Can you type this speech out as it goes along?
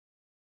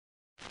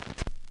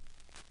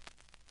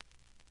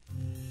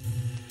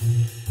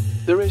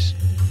There is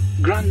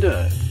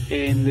grandeur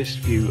in this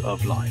view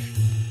of life.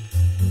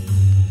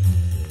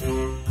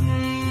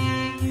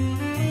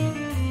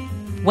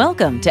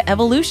 Welcome to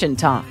Evolution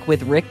Talk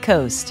with Rick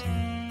Coast,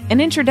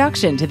 an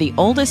introduction to the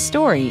oldest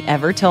story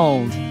ever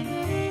told.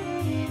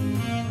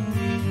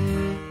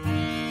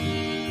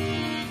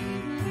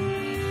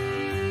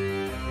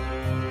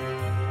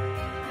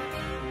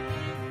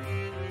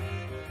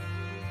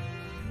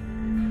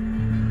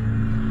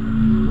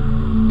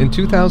 In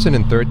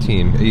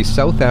 2013, a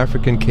South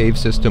African cave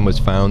system was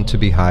found to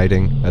be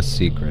hiding a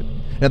secret.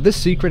 Now, this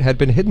secret had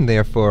been hidden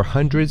there for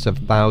hundreds of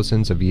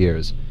thousands of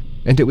years,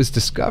 and it was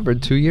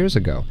discovered 2 years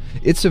ago.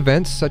 It's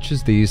events such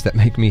as these that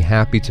make me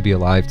happy to be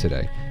alive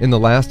today. In the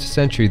last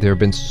century, there have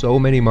been so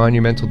many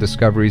monumental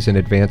discoveries and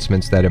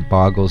advancements that it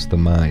boggles the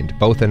mind,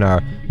 both in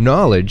our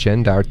knowledge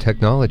and our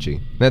technology.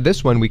 Now,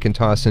 this one we can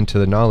toss into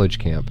the knowledge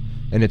camp,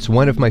 and it's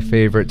one of my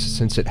favorites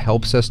since it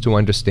helps us to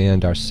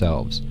understand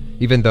ourselves,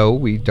 even though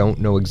we don't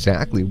know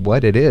exactly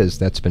what it is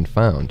that's been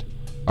found,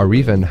 or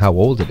even how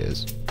old it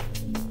is.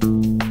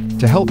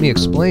 To help me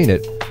explain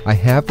it, I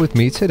have with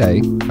me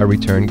today a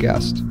return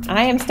guest.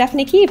 I am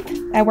Stephanie Keep.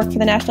 I work for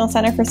the National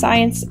Center for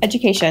Science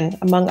Education,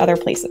 among other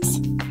places.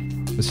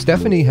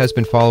 Stephanie has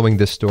been following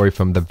this story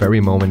from the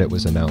very moment it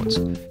was announced.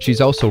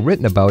 She's also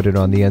written about it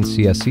on the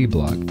NCSE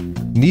blog.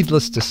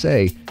 Needless to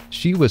say,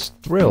 she was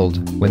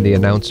thrilled when the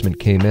announcement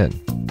came in.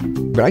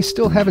 But I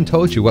still haven't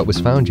told you what was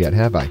found yet,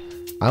 have I?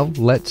 I'll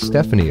let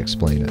Stephanie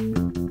explain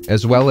it,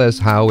 as well as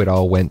how it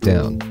all went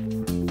down.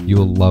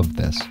 You'll love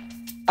this.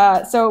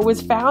 So it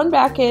was found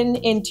back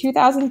in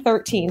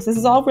 2013. So this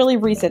is all really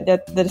recent.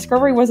 The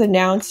discovery was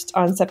announced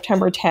on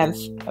September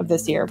 10th of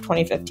this year, of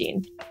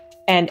 2015.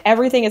 And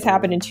everything has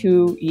happened in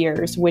 2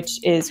 years,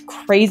 which is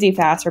crazy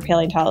fast for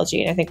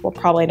paleontology. And I think we'll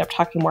probably end up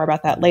talking more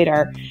about that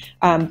later.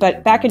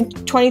 But back in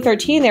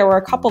 2013, there were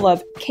a couple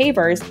of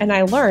cavers. And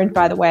I learned,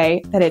 by the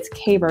way, that it's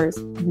cavers,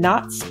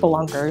 not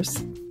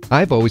spelunkers.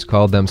 I've always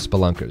called them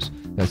spelunkers.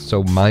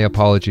 So my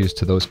apologies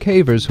to those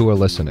cavers who are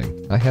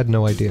listening. I had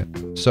no idea.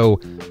 So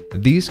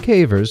these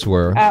cavers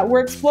were... We're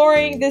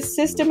exploring this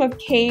system of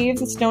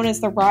caves. It's known as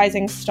the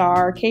Rising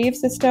Star Cave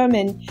System.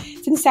 And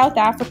it's in South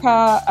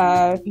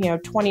Africa,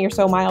 20 or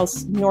so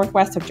miles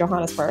northwest of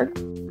Johannesburg.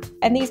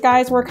 And these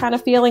guys were kind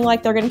of feeling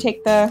like they're going to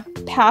take the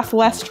path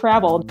less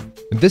traveled.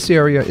 This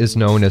area is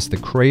known as the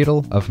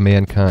cradle of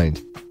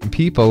mankind.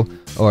 People,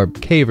 or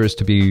cavers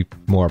to be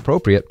more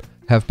appropriate,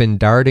 have been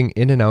darting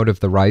in and out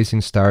of the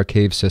Rising Star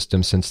cave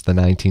system since the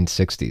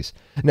 1960s.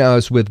 Now,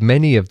 as with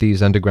many of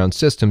these underground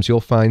systems, you'll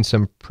find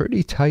some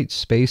pretty tight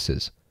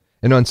spaces.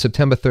 And on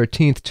September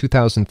 13th,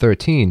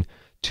 2013,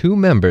 2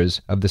 members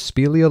of the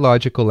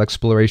Speleological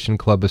Exploration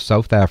Club of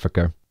South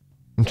Africa,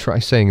 and try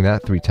saying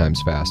that 3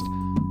 times fast,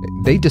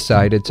 they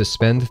decided to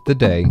spend the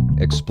day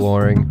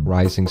exploring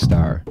Rising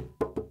Star.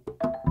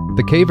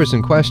 The cavers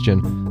in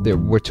question, there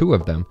were 2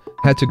 of them,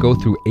 had to go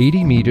through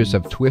 80 meters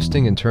of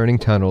twisting and turning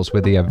tunnels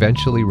where they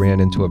eventually ran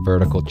into a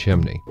vertical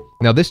chimney.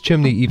 Now, this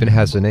chimney even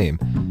has a name.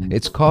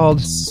 It's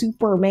called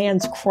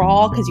Superman's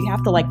Crawl, because you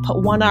have to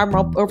put one arm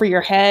up over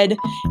your head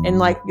and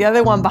the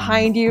other one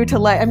behind you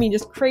to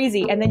just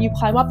crazy. And then you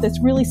climb up this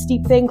really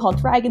steep thing called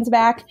Dragon's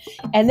Back,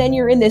 and then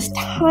you're in this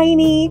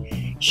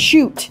tiny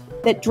chute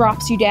that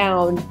drops you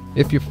down.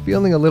 If you're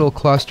feeling a little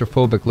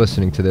claustrophobic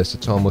listening to this,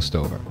 it's almost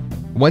over.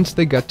 Once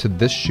they got to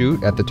this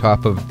chute at the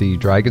top of the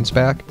Dragon's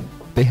Back,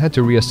 they had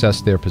to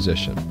reassess their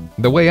position.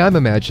 The way I'm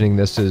imagining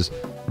this is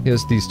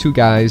these 2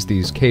 guys,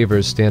 these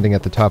cavers, standing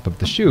at the top of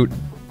the chute,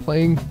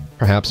 playing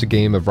perhaps a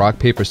game of rock,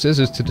 paper,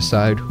 scissors to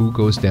decide who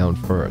goes down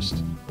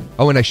first.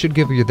 Oh, and I should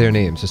give you their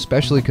names,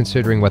 especially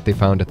considering what they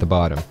found at the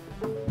bottom.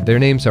 Their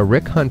names are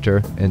Rick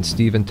Hunter and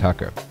Stephen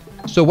Tucker.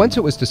 So once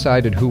it was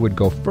decided who would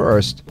go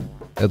first,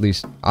 at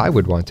least I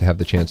would want to have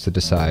the chance to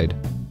decide,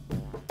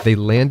 they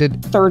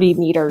landed 30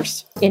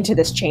 meters into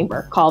this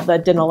chamber called the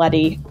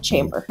Naledi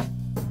chamber.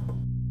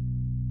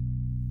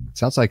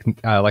 Sounds like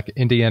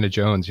Indiana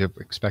Jones. You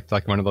expect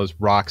one of those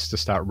rocks to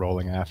start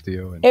rolling after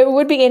you. It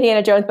would be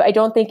Indiana Jones, but I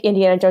don't think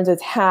Indiana Jones's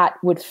hat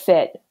would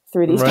fit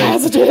through these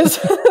passages.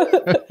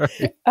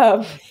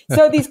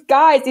 So these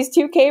guys, these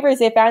 2 cavers,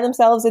 they found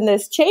themselves in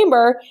this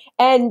chamber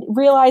and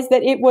realized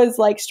that it was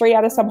straight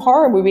out of some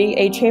horror movie,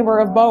 a chamber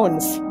of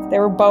bones.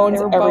 There were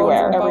bones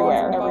everywhere.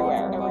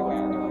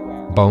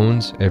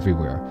 Bones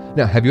everywhere.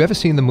 Now, have you ever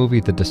seen the movie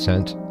The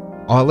Descent?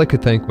 All I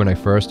could think when I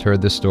first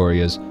heard this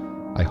story is,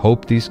 I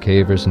hope these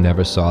cavers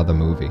never saw the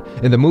movie.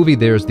 In the movie,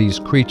 there's these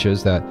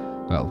creatures that,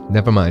 well,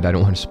 never mind, I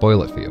don't want to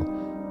spoil it for you.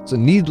 So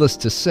needless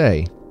to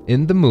say,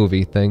 in the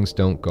movie, things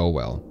don't go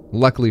well.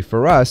 Luckily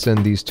for us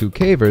and these 2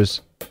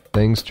 cavers,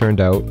 things turned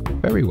out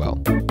very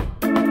well.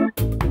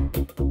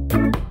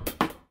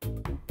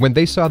 When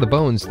they saw the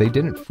bones, they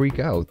didn't freak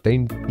out. They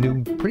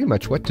knew pretty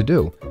much what to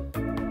do.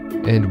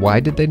 And why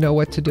did they know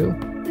what to do?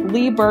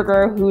 Lee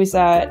Berger, who's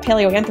a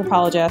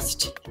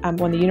paleoanthropologist,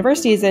 one of the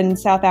universities in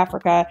South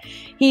Africa,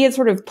 he had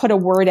sort of put a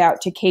word out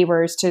to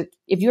cavers to,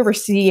 if you ever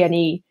see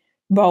any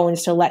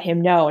bones, to let him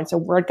know. And so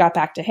word got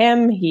back to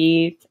him.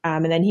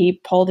 And then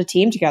he pulled a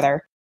team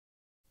together.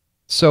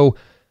 So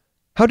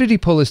How did he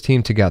pull his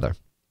team together?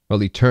 Well,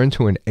 he turned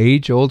to an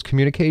age-old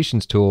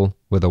communications tool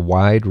with a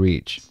wide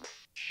reach,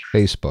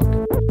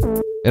 Facebook.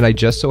 And I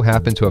just so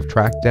happened to have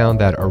tracked down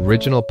that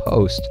original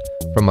post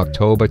from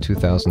October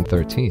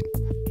 2013.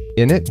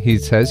 In it, he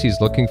says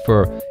he's looking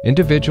for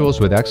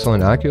individuals with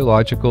excellent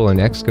archaeological and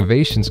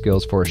excavation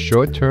skills for a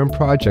short-term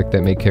project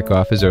that may kick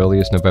off as early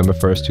as November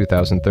 1st,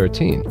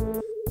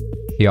 2013.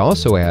 He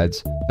also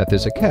adds that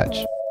there's a catch.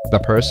 The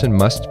person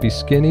must be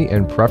skinny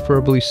and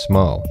preferably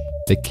small.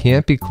 They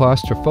can't be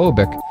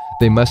claustrophobic,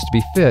 they must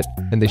be fit,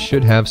 and they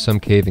should have some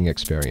caving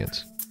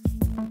experience.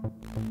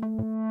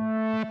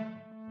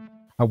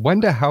 I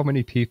wonder how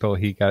many people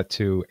he got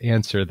to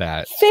answer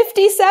that.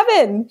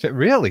 57!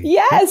 Really?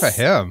 Yes! Good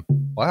for him.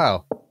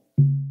 Wow.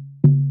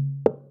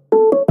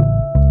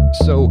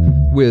 So,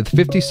 with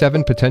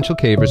 57 potential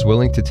cavers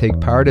willing to take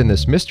part in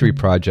this mystery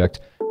project,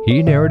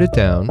 he narrowed it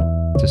down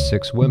to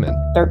 6 women.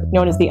 They're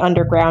known as the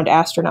underground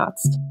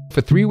astronauts.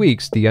 For 3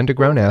 weeks, the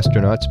underground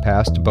astronauts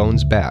passed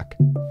Bones' back,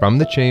 from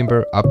the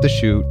chamber, up the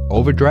chute,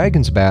 over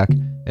Dragon's back,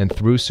 and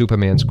through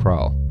Superman's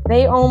crawl.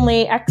 They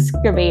only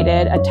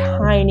excavated a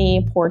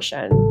tiny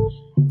portion.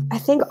 I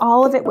think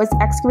all of it was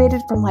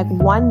excavated from like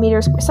 1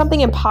 meter,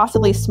 something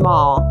impossibly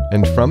small.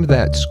 And from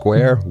that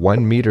square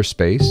 1 meter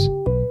space,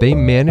 they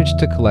managed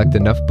to collect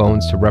enough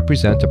bones to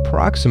represent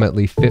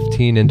approximately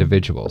 15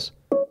 individuals.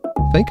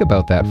 Think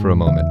about that for a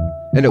moment,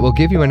 and it will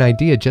give you an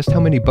idea just how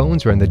many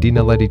bones are in the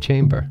Naledi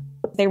chamber.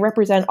 They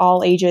represent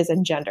all ages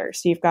and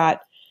genders. So you've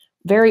got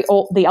very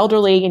old, the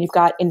elderly, and you've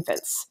got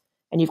infants,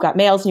 and you've got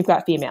males and you've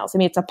got females. I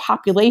mean, it's a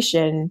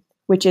population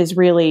which is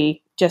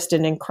really just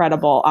an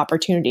incredible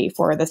opportunity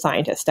for the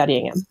scientists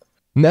studying him.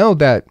 Now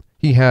that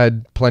he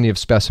had plenty of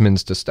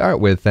specimens to start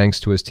with thanks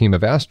to his team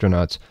of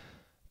astronauts,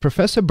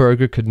 Professor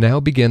Berger could now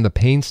begin the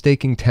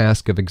painstaking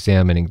task of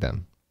examining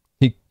them.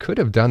 He could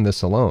have done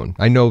this alone.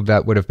 I know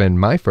that would have been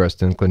my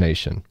first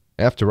inclination.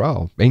 After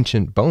all,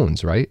 ancient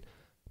bones, right?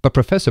 But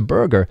Professor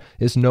Berger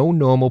is no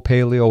normal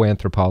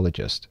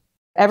paleoanthropologist.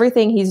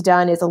 Everything he's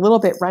done is a little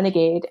bit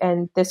renegade,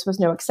 and this was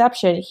no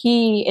exception.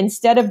 He,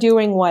 instead of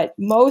doing what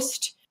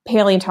most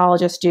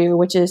paleontologists do,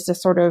 which is to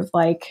sort of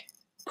like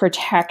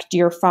protect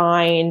your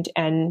find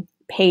and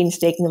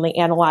painstakingly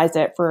analyze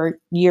it for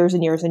years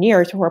and years and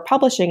years before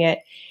publishing it,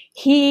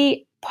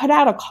 he put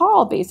out a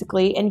call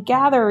basically and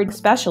gathered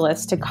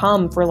specialists to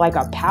come for like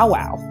a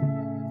powwow.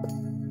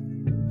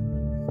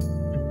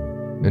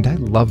 And I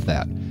love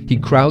that. He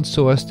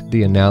crowdsourced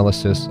the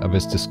analysis of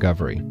his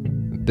discovery.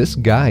 This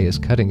guy is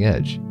cutting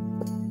edge.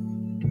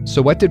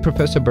 So what did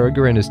Professor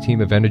Berger and his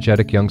team of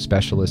energetic young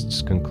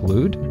specialists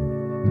conclude?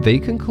 They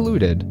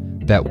concluded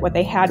that what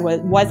they had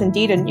was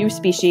indeed a new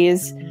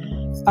species,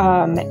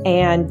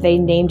 and they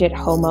named it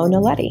Homo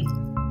Naledi.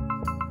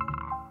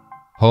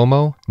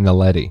 Homo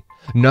Naledi.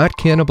 Not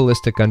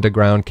cannibalistic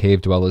underground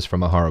cave dwellers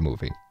from a horror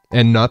movie.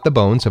 And not the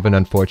bones of an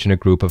unfortunate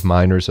group of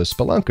miners or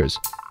spelunkers.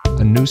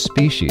 A new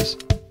species.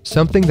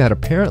 Something that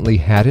apparently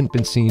hadn't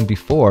been seen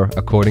before,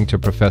 according to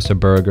Professor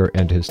Berger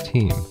and his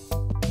team.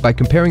 By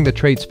comparing the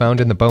traits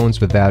found in the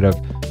bones with that of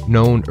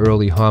known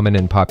early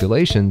hominin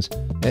populations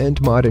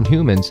and modern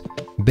humans,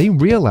 they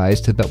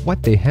realized that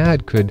what they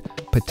had could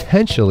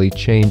potentially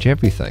change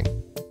everything.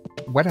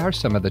 What are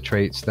some of the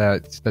traits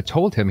that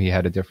told him he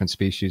had a different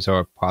species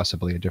or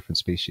possibly a different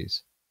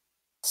species?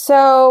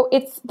 So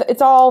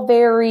it's all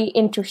very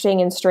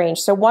interesting and strange.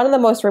 So one of the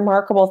most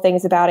remarkable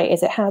things about it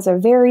is it has a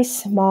very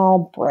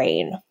small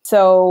brain.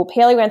 So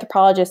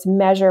paleoanthropologists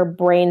measure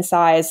brain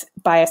size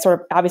by a sort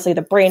of, obviously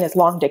the brain is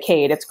long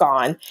decayed, it's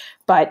gone,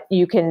 but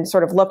you can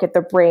sort of look at the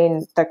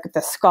brain,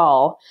 the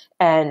skull,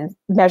 and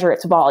measure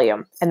its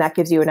volume. And that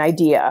gives you an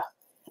idea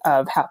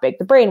of how big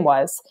the brain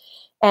was.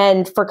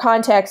 And for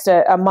context,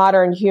 a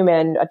modern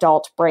human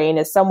adult brain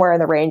is somewhere in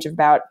the range of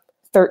about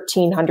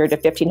 1,300 to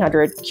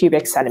 1,500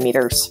 cubic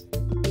centimeters.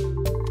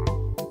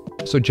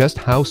 So just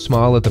how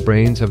small are the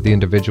brains of the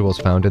individuals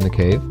found in the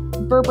cave?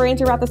 Bird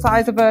brains are about the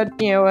size of a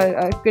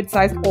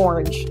good-sized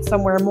orange,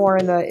 somewhere more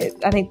in the,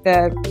 I think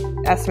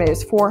the estimate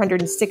is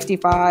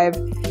 465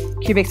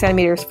 cubic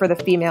centimeters for the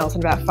females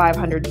and about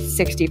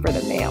 560 for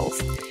the males.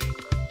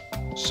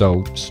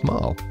 So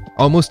small.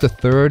 Almost a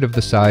third of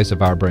the size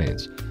of our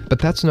brains. But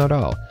that's not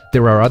all.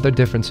 There are other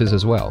differences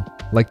as well,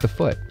 like the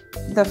foot.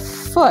 The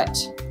foot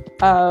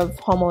of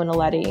Homo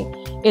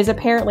Naledi is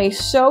apparently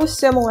so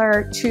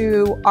similar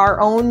to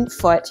our own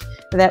foot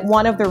that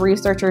one of the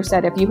researchers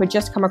said if you had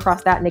just come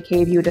across that in a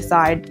cave, you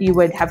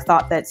would have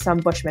thought that some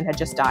bushman had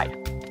just died.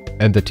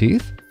 And the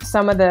teeth?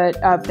 Some of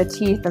the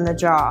teeth and the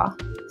jaw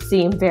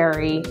seem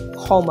very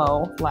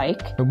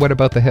Homo-like. What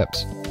about the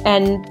hips?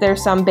 And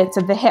there's some bits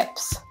of the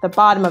hips, the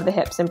bottom of the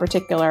hips in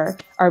particular,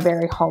 are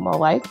very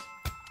Homo-like.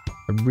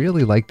 I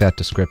really like that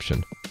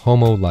description.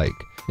 Homo-like.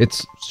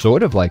 It's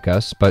sort of like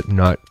us, but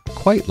not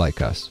quite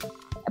like us.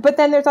 But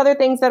then there's other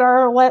things that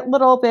are a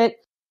little bit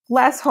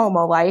less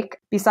Homo-like.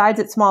 Besides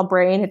its small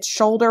brain, its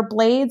shoulder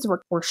blades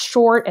were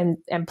short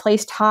and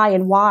placed high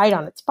and wide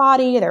on its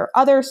body. There are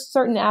other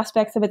certain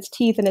aspects of its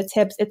teeth and its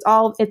hips.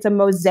 It's a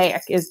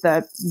mosaic is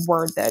the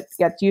word that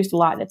gets used a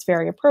lot, and it's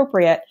very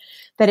appropriate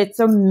that it's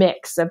a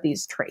mix of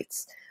these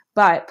traits.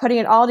 But putting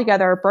it all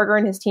together, Berger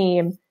and his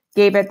team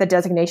gave it the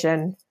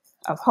designation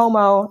of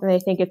Homo, and they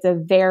think it's a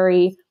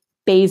very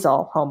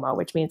basal Homo,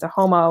 which means a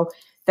Homo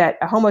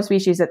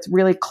species that's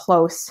really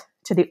close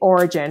to the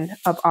origin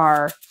of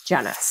our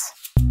genus.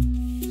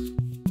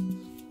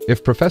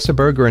 If Professor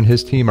Berger and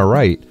his team are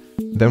right,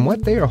 then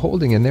what they are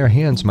holding in their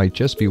hands might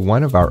just be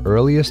one of our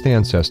earliest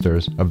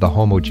ancestors of the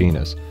Homo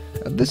genus.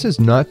 This is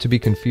not to be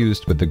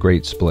confused with the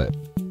Great Split.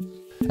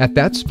 At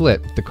that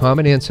split, the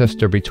common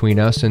ancestor between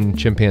us and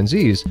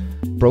chimpanzees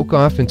broke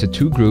off into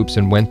two groups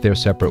and went their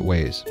separate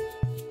ways.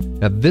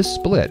 Now, this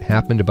split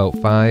happened about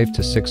 5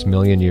 to 6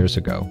 million years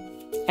ago.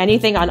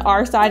 Anything on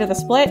our side of the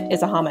split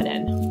is a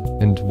hominin.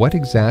 And what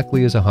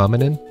exactly is a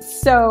hominin?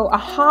 So a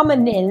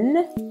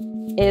hominin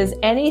is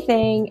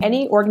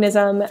any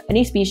organism,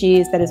 any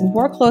species that is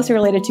more closely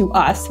related to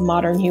us,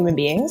 modern human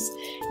beings,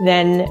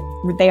 than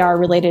they are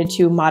related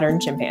to modern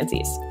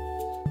chimpanzees.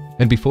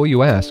 And before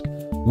you ask,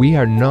 we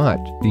are not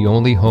the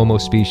only Homo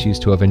species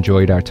to have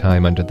enjoyed our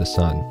time under the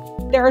sun.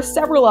 There are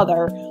several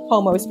other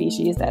Homo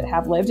species that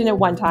have lived, and at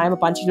one time, a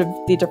bunch of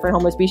the different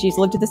Homo species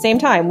lived at the same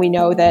time. We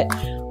know that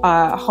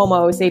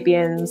Homo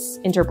sapiens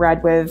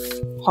interbred with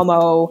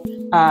Homo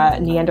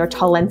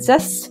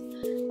neanderthalensis,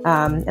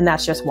 and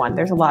that's just one.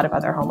 There's a lot of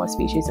other Homo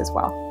species as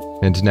well.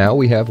 And now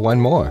we have one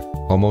more,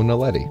 Homo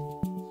Naledi.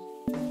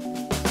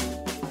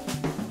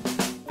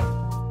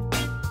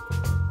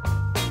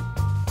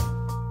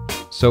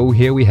 So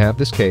here we have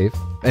this cave,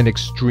 an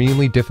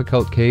extremely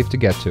difficult cave to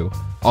get to,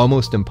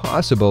 almost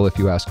impossible if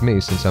you ask me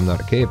since I'm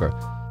not a caver.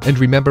 And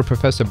remember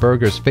Professor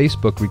Berger's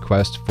Facebook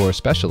request for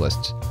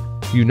specialists.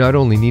 You not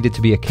only needed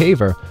to be a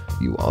caver,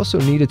 you also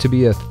needed to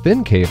be a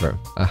thin caver,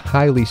 a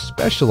highly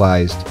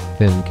specialized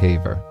thin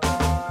caver.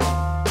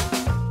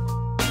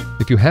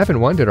 If you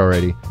haven't wondered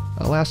already,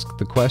 I'll ask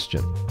the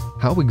question,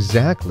 how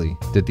exactly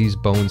did these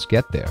bones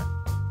get there?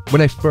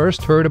 When I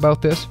first heard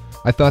about this,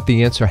 I thought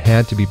the answer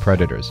had to be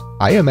predators.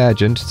 I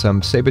imagined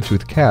some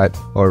saber-toothed cat,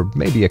 or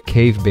maybe a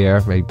cave bear,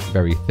 a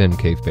very thin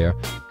cave bear,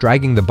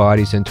 dragging the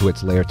bodies into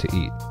its lair to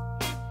eat.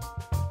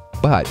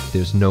 But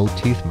there's no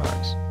teeth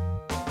marks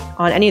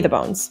on any of the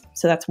bones,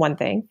 so that's one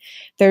thing.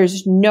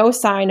 There's no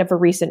sign of a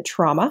recent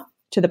trauma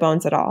to the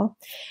bones at all.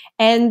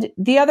 And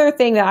the other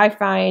thing that I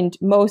find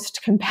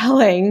most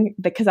compelling,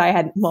 because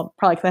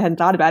probably because I hadn't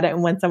thought about it,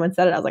 and when someone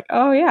said it, I was like,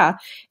 oh yeah,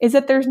 is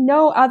that there's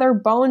no other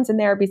bones in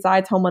there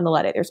besides Homo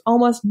naledi. There's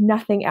almost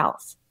nothing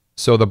else.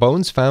 So the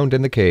bones found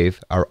in the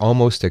cave are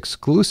almost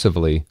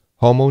exclusively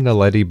Homo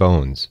naledi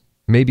bones.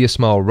 Maybe a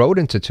small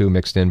rodent or two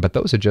mixed in, but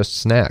those are just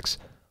snacks.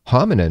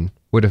 Hominin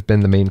would have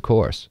been the main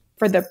course.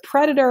 For the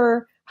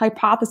predator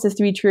hypothesis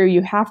to be true,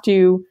 you have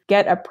to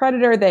get a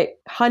predator that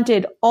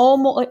hunted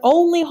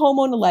only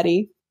Homo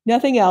naledi,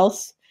 nothing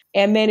else,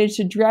 and managed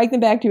to drag them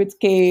back to its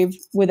cave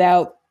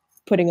without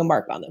putting a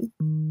mark on them.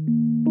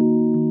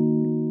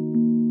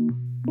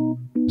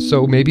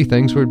 So maybe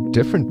things were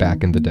different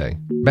back in the day.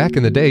 Back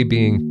in the day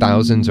being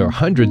thousands or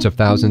hundreds of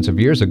thousands of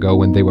years ago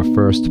when they were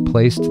first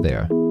placed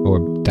there, or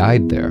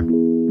died there.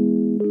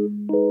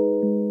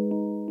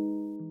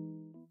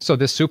 So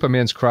this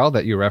Superman's crawl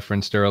that you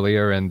referenced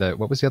earlier, and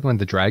what was the other one?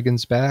 The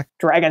Dragon's Back?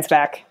 Dragon's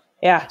Back,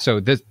 yeah. So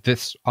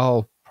this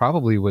all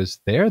probably was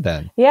there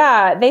then.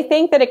 Yeah, they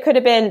think that it could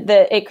have been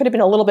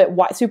a little bit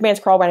Superman's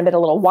crawl might have been a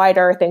little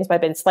wider, things might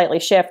have been slightly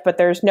shift, but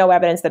there's no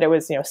evidence that it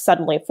was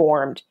suddenly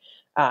formed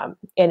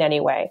in any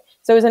way.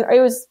 So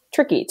it was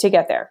tricky to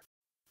get there.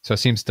 So it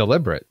seems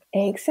deliberate.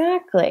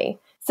 Exactly.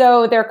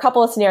 So there are a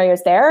couple of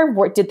scenarios there.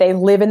 Did they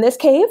live in this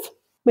cave?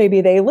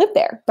 Maybe they lived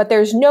there, but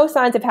there's no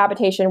signs of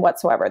habitation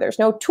whatsoever. There's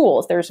no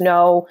tools. There's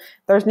no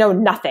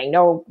nothing,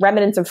 no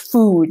remnants of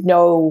food,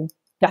 no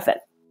nothing.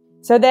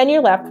 So then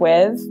you're left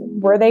with,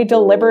 were they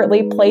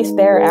deliberately placed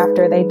there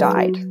after they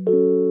died?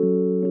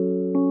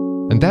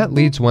 And that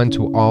leads one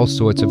to all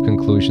sorts of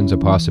conclusions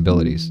and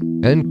possibilities,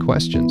 and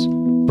questions.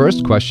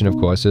 First question, of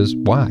course, is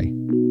why?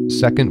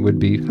 Second would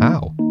be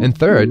how? And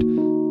third,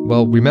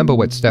 well, remember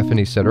what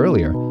Stephanie said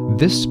earlier.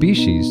 This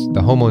species,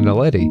 the Homo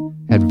naledi,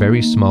 had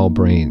very small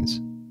brains.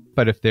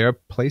 But if they're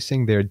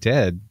placing their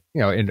dead,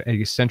 in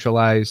a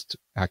centralized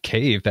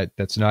cave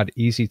that's not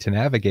easy to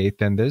navigate,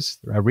 then there's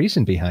a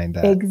reason behind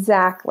that.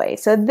 Exactly.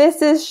 So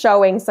this is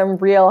showing some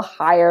real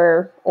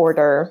higher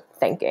order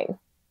thinking.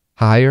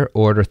 Higher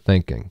order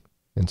thinking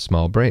and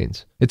small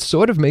brains. It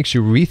sort of makes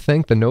you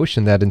rethink the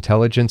notion that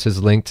intelligence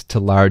is linked to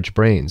large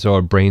brains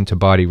or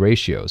brain-to-body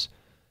ratios.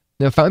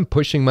 Now, if I'm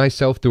pushing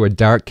myself through a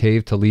dark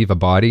cave to leave a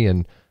body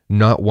and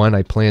not one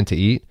I plan to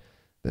eat,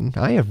 then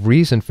I have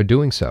reason for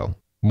doing so.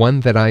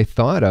 One that I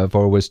thought of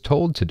or was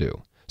told to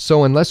do.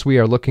 So unless we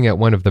are looking at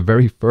one of the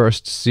very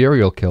first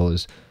serial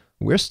killers,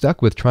 we're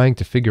stuck with trying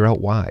to figure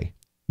out why.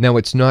 Now,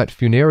 it's not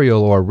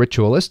funereal or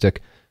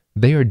ritualistic.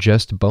 They are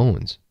just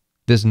bones.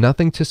 There's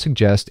nothing to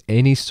suggest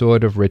any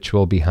sort of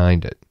ritual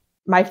behind it.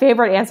 My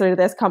favorite answer to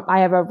this,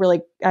 I have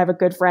a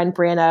good friend,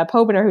 Brianna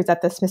Pobiner, who's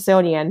at the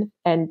Smithsonian,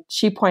 and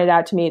she pointed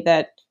out to me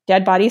that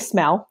dead bodies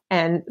smell,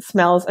 and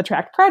smells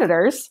attract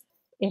predators.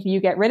 If you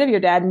get rid of your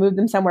dead, move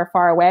them somewhere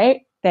far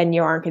away, then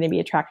you aren't going to be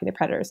attracting the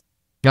predators.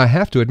 Now, I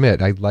have to admit,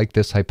 I like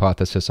this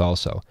hypothesis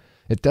also.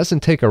 It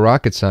doesn't take a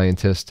rocket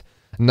scientist,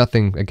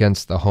 nothing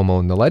against the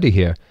Homo Naledi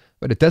here,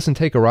 but it doesn't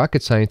take a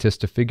rocket scientist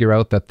to figure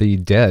out that the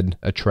dead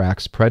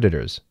attracts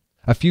predators.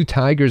 A few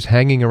tigers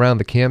hanging around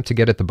the camp to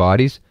get at the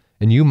bodies,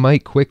 and you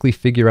might quickly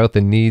figure out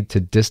the need to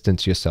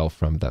distance yourself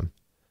from them.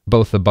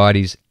 Both the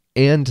bodies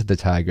and the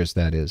tigers,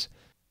 that is.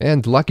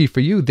 And lucky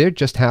for you, there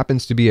just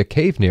happens to be a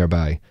cave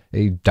nearby,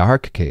 a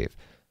dark cave.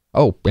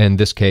 Oh, and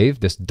this cave,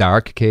 this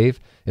dark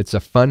cave, it's a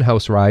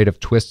funhouse ride of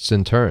twists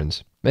and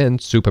turns, and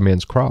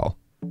Superman's crawl.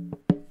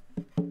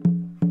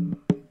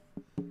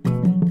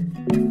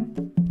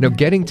 Now,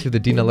 getting to the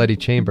Naledi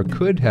chamber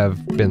could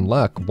have been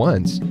luck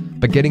once,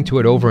 but getting to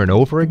it over and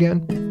over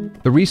again?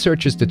 The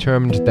researchers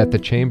determined that the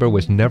chamber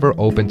was never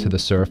open to the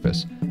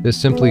surface. There's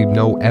simply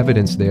no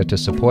evidence there to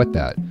support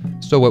that,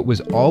 so it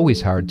was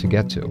always hard to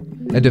get to.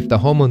 And if the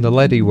Homo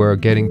Naledi were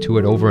getting to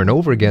it over and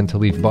over again to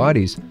leave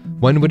bodies,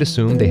 one would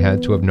assume they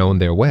had to have known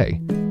their way.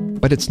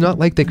 But it's not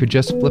like they could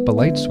just flip a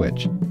light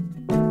switch.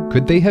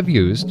 Could they have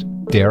used,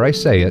 dare I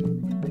say it,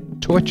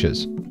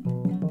 torches?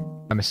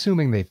 I'm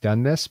assuming they've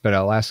done this, but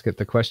I'll ask it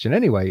the question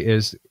anyway,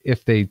 is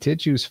if they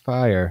did use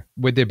fire,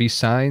 would there be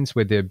signs?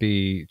 Would there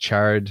be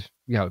charred,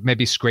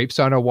 maybe scrapes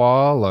on a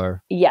wall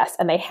or? Yes,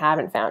 and they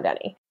haven't found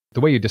any. The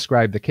way you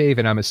described the cave,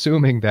 and I'm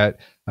assuming that,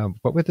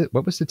 what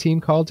was the team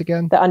called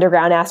again? The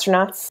underground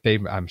astronauts.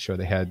 I'm sure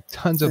they had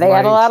tons of lights. They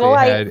had a lot of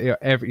light. They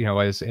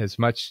had as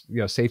much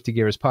safety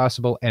gear as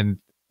possible, and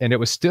it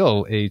was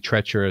still a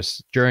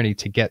treacherous journey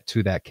to get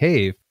to that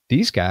cave.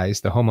 These guys,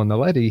 the Homo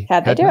Naledi,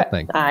 had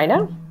nothing. I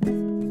know.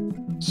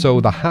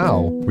 So the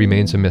how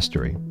remains a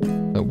mystery.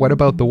 What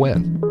about the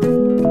when?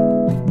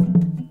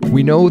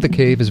 We know the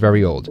cave is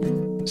very old.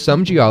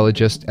 Some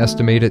geologists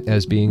estimate it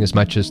as being as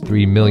much as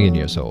 3 million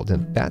years old,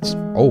 and that's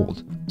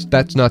old.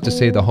 That's not to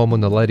say the Homo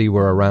Naledi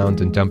were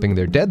around and dumping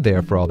their dead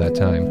there for all that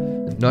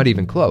time. Not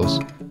even close.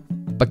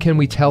 But can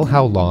we tell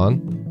how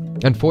long?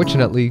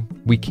 Unfortunately,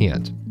 we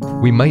can't.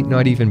 We might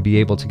not even be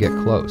able to get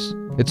close.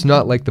 It's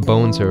not like the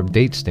bones are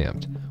date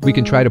stamped. We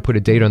can try to put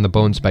a date on the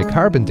bones by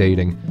carbon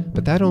dating,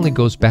 but that only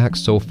goes back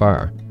so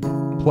far.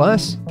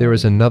 Plus, there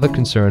is another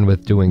concern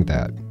with doing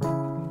that.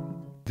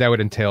 That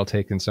would entail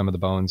taking some of the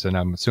bones and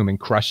I'm assuming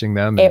crushing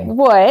them. It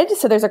would.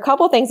 So there's a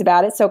couple things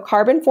about it. So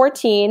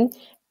carbon-14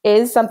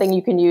 is something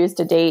you can use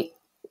to date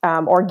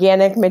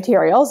organic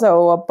material.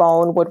 So a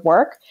bone would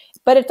work,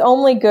 but it's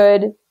only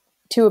good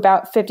to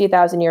about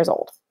 50,000 years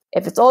old.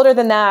 If it's older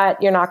than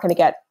that, you're not going to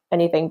get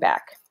anything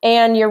back.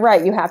 And you're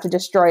right, you have to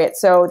destroy it.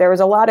 So there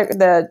was a lot of,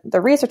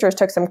 the researchers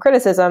took some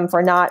criticism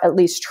for not at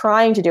least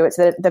trying to do it,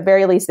 so that at the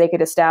very least they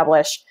could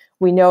establish,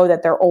 we know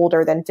that they're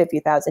older than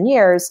 50,000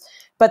 years.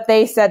 But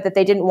they said that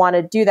they didn't want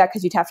to do that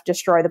because you'd have to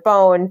destroy the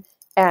bone.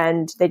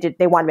 And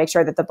they want to make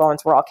sure that the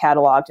bones were all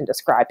cataloged and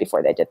described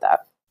before they did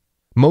that.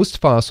 Most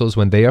fossils,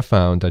 when they are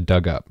found, are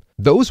dug up.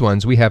 Those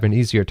ones we have an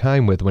easier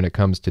time with when it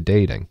comes to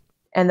dating.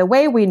 And the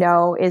way we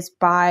know is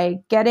by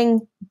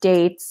getting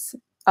dates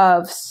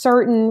of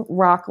certain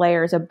rock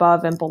layers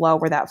above and below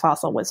where that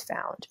fossil was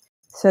found.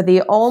 So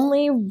the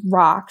only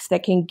rocks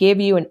that can give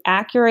you an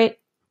accurate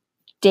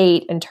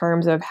date in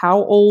terms of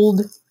how old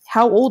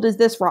is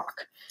this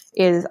rock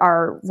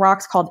are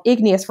rocks called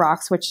igneous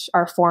rocks, which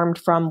are formed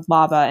from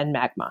lava and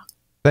magma.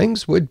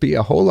 Things would be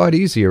a whole lot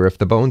easier if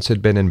the bones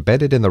had been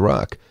embedded in the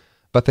rock,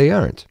 but they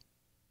aren't.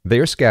 They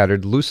are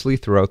scattered loosely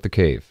throughout the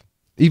cave.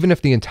 Even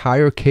if the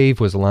entire cave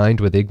was lined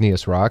with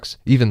igneous rocks,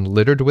 even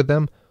littered with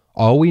them,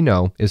 all we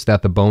know is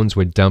that the bones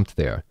were dumped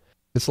there.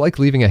 It's like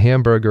leaving a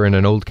hamburger in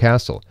an old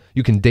castle.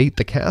 You can date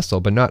the castle,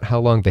 but not how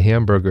long the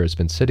hamburger has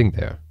been sitting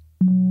there.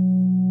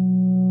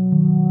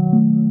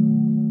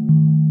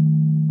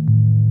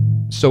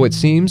 So it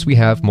seems we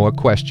have more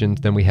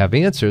questions than we have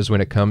answers when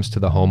it comes to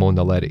the Homo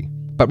Naledi.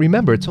 But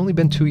remember, it's only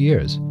been 2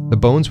 years. The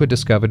bones were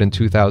discovered in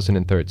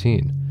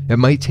 2013. It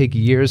might take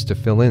years to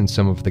fill in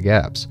some of the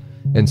gaps,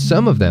 and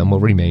some of them will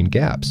remain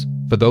gaps.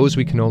 For those,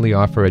 we can only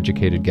offer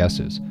educated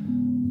guesses.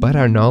 But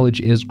our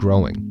knowledge is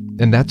growing,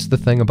 and that's the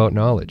thing about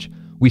knowledge.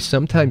 We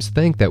sometimes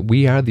think that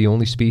we are the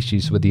only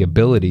species with the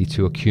ability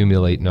to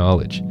accumulate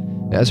knowledge.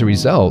 As a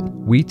result,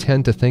 we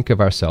tend to think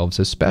of ourselves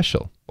as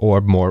special,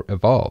 or more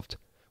evolved.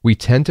 We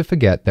tend to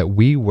forget that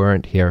we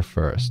weren't here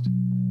first,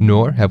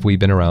 nor have we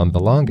been around the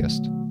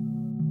longest.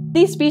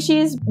 These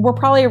species were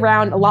probably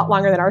around a lot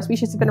longer than our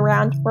species have been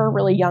around. We're a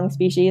really young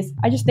species.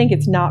 I just think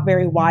it's not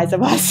very wise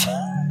of us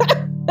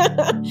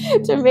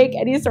to make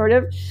any sort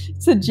of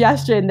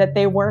suggestion that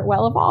they weren't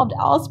well evolved.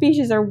 All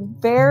species are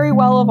very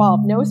well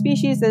evolved. No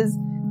species is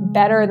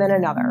better than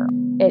another.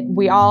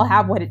 We all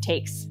have what it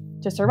takes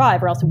to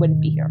survive, or else we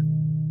wouldn't be here.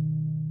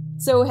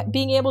 So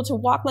being able to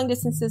walk long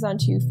distances on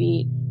 2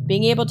 feet,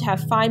 being able to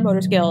have fine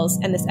motor skills,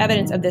 and this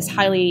evidence of this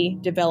highly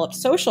developed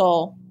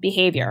social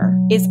behavior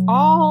is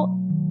all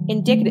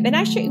indicative. And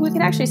actually, we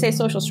could actually say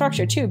social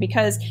structure too,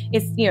 because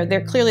it's,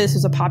 they're clearly, this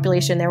was a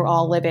population, they were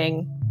all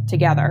living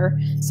together.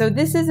 So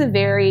this is a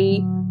very,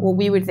 what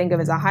we would think of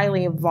as a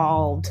highly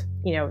evolved,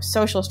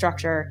 social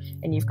structure.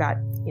 And you've got,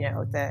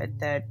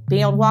 the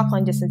being able to walk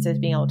long distances,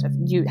 being able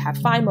to have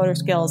fine motor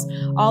skills,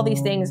 all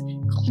these things.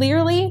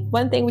 Clearly,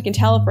 one thing we can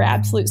tell for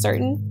absolute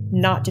certain,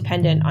 not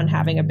dependent on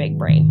having a big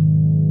brain.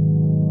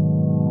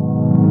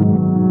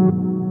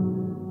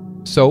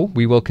 So,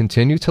 we will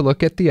continue to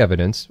look at the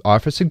evidence,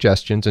 offer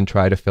suggestions, and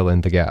try to fill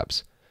in the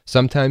gaps.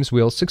 Sometimes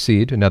we'll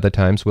succeed, and other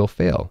times we'll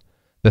fail.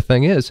 The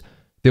thing is,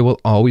 there will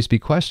always be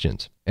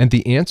questions, and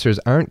the answers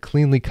aren't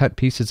cleanly cut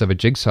pieces of a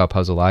jigsaw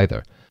puzzle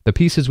either. The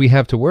pieces we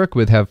have to work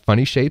with have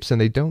funny shapes,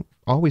 and they don't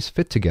always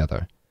fit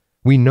together.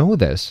 We know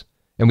this,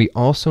 and we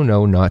also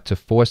know not to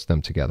force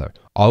them together.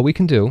 All we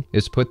can do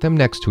is put them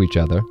next to each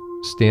other,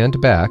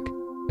 stand back,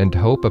 and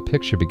hope a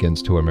picture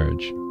begins to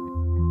emerge.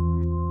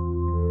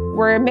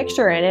 We're a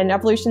mixture, and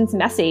evolution's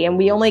messy, and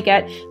we only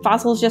get,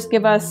 fossils just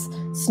give us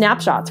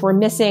snapshots. We're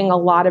missing a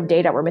lot of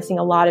data. We're missing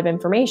a lot of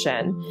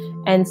information.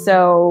 And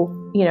so,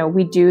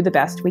 we do the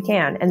best we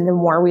can. And the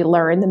more we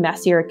learn, the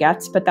messier it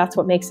gets, but that's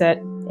what makes it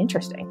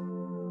interesting.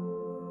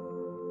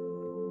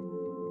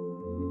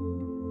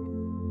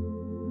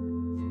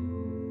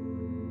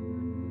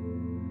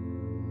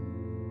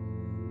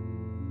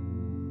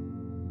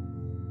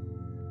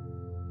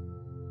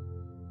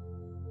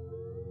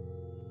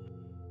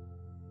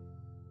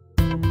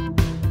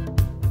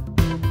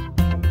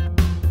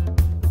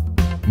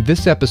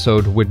 This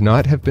episode would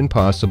not have been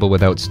possible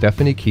without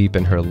Stephanie Keep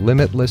and her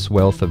limitless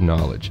wealth of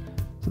knowledge.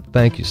 So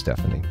thank you,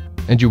 Stephanie.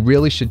 And you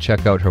really should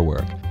check out her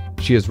work.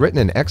 She has written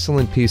an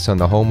excellent piece on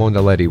the Homo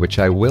Naledi, which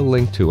I will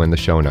link to in the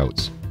show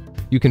notes.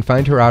 You can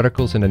find her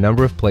articles in a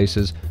number of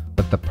places,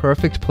 but the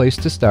perfect place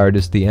to start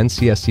is the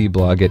NCSE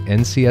blog at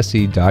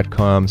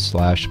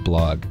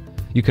ncse.com/blog.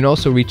 You can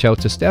also reach out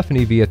to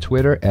Stephanie via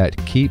Twitter at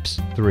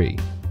Keeps3.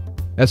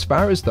 As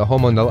far as the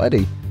Homo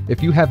Naledi,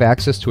 if you have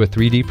access to a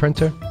 3D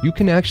printer, you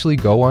can actually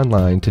go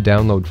online to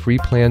download free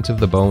plans of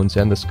the bones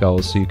and the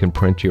skulls so you can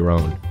print your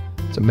own.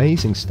 It's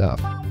amazing stuff.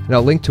 And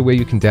I'll link to where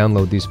you can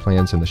download these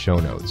plans in the show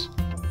notes.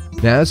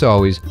 Now, as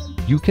always,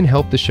 you can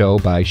help the show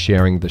by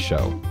sharing the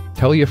show.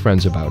 Tell your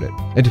friends about it.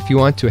 And if you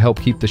want to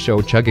help keep the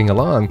show chugging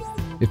along,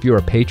 if you're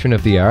a patron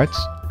of the arts,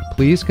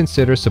 please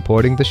consider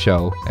supporting the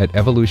show at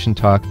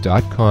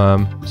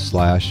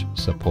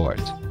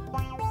evolutiontalk.com/support.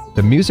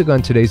 The music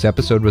on today's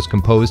episode was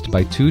composed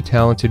by two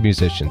talented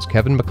musicians,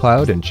 Kevin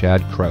MacLeod and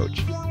Chad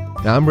Crouch.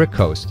 Now, I'm Rick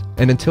Coast,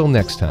 and until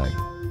next time,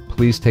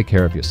 please take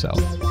care of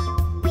yourself.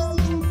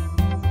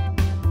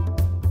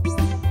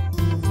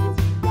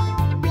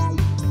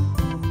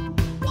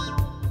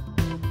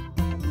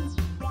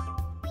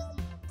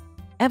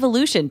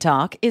 Evolution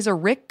Talk is a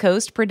Rick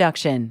Coast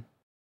production.